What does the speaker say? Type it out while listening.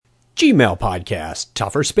Gmail Podcast,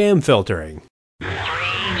 Tougher Spam Filtering.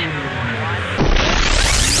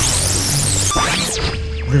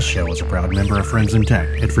 This show is a proud member of Friends in Tech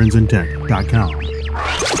at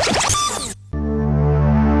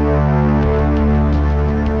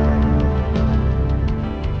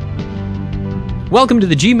friendsintech.com. Welcome to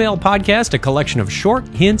the Gmail Podcast, a collection of short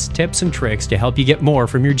hints, tips, and tricks to help you get more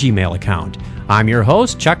from your Gmail account. I'm your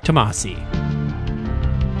host, Chuck Tomasi.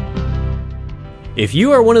 If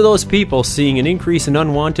you are one of those people seeing an increase in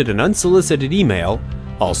unwanted and unsolicited email,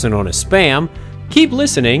 also known as spam, keep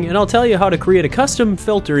listening and I'll tell you how to create a custom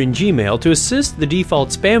filter in Gmail to assist the default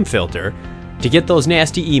spam filter to get those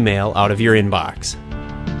nasty email out of your inbox.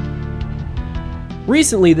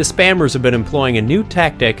 Recently, the spammers have been employing a new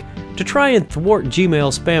tactic to try and thwart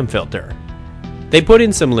Gmail's spam filter. They put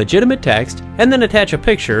in some legitimate text and then attach a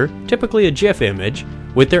picture, typically a GIF image,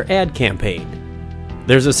 with their ad campaign.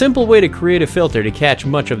 There's a simple way to create a filter to catch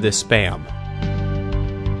much of this spam.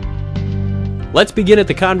 Let's begin at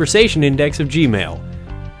the conversation index of Gmail.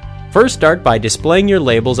 First, start by displaying your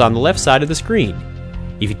labels on the left side of the screen.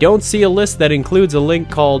 If you don't see a list that includes a link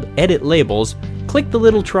called Edit Labels, click the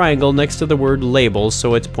little triangle next to the word Labels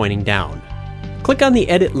so it's pointing down. Click on the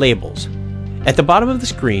Edit Labels. At the bottom of the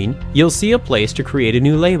screen, you'll see a place to create a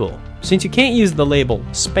new label. Since you can't use the label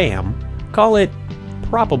Spam, call it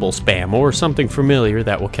Probable Spam or something familiar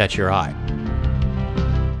that will catch your eye.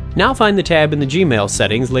 Now find the tab in the Gmail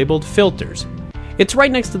settings labeled Filters. It's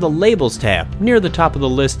right next to the Labels tab, near the top of the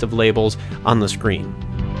list of labels on the screen.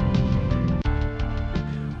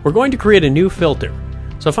 We're going to create a new filter,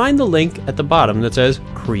 so find the link at the bottom that says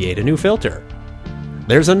Create a New Filter.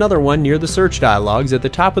 There's another one near the search dialogues at the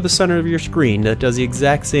top of the center of your screen that does the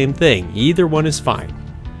exact same thing. Either one is fine.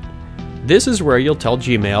 This is where you'll tell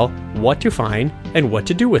Gmail what to find and what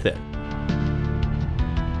to do with it.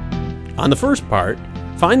 On the first part,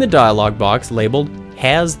 find the dialog box labeled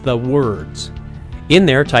Has the Words. In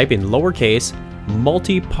there, type in lowercase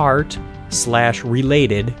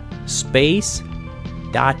multipart/related space.gif.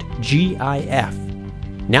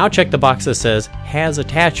 Now check the box that says Has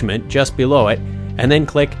Attachment just below it, and then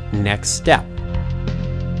click Next Step.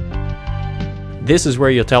 This is where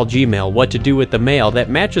you'll tell Gmail what to do with the mail that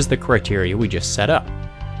matches the criteria we just set up.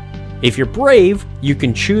 If you're brave, you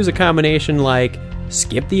can choose a combination like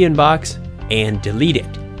skip the inbox and delete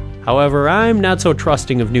it. However, I'm not so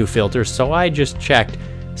trusting of new filters, so I just checked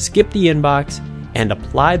skip the inbox and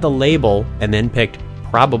apply the label and then picked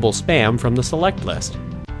probable spam from the select list.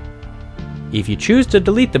 If you choose to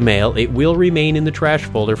delete the mail, it will remain in the trash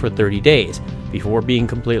folder for 30 days before being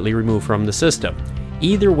completely removed from the system.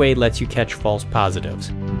 Either way lets you catch false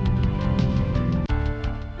positives.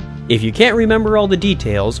 If you can't remember all the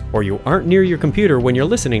details, or you aren't near your computer when you're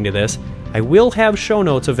listening to this, I will have show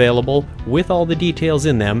notes available with all the details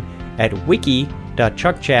in them at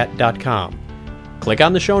wiki.chuckchat.com. Click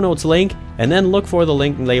on the show notes link, and then look for the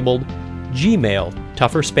link labeled Gmail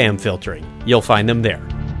Tougher Spam Filtering. You'll find them there.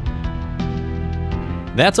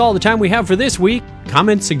 That's all the time we have for this week.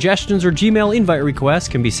 Comments, suggestions, or Gmail invite requests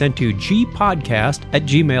can be sent to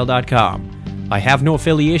gpodcast@gmail.com. I have no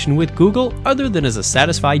affiliation with Google other than as a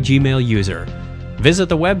satisfied Gmail user. Visit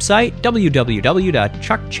the website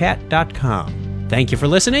www.chuckchat.com. Thank you for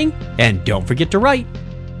listening, and don't forget to write.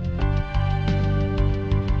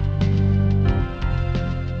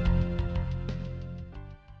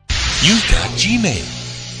 You've got Gmail.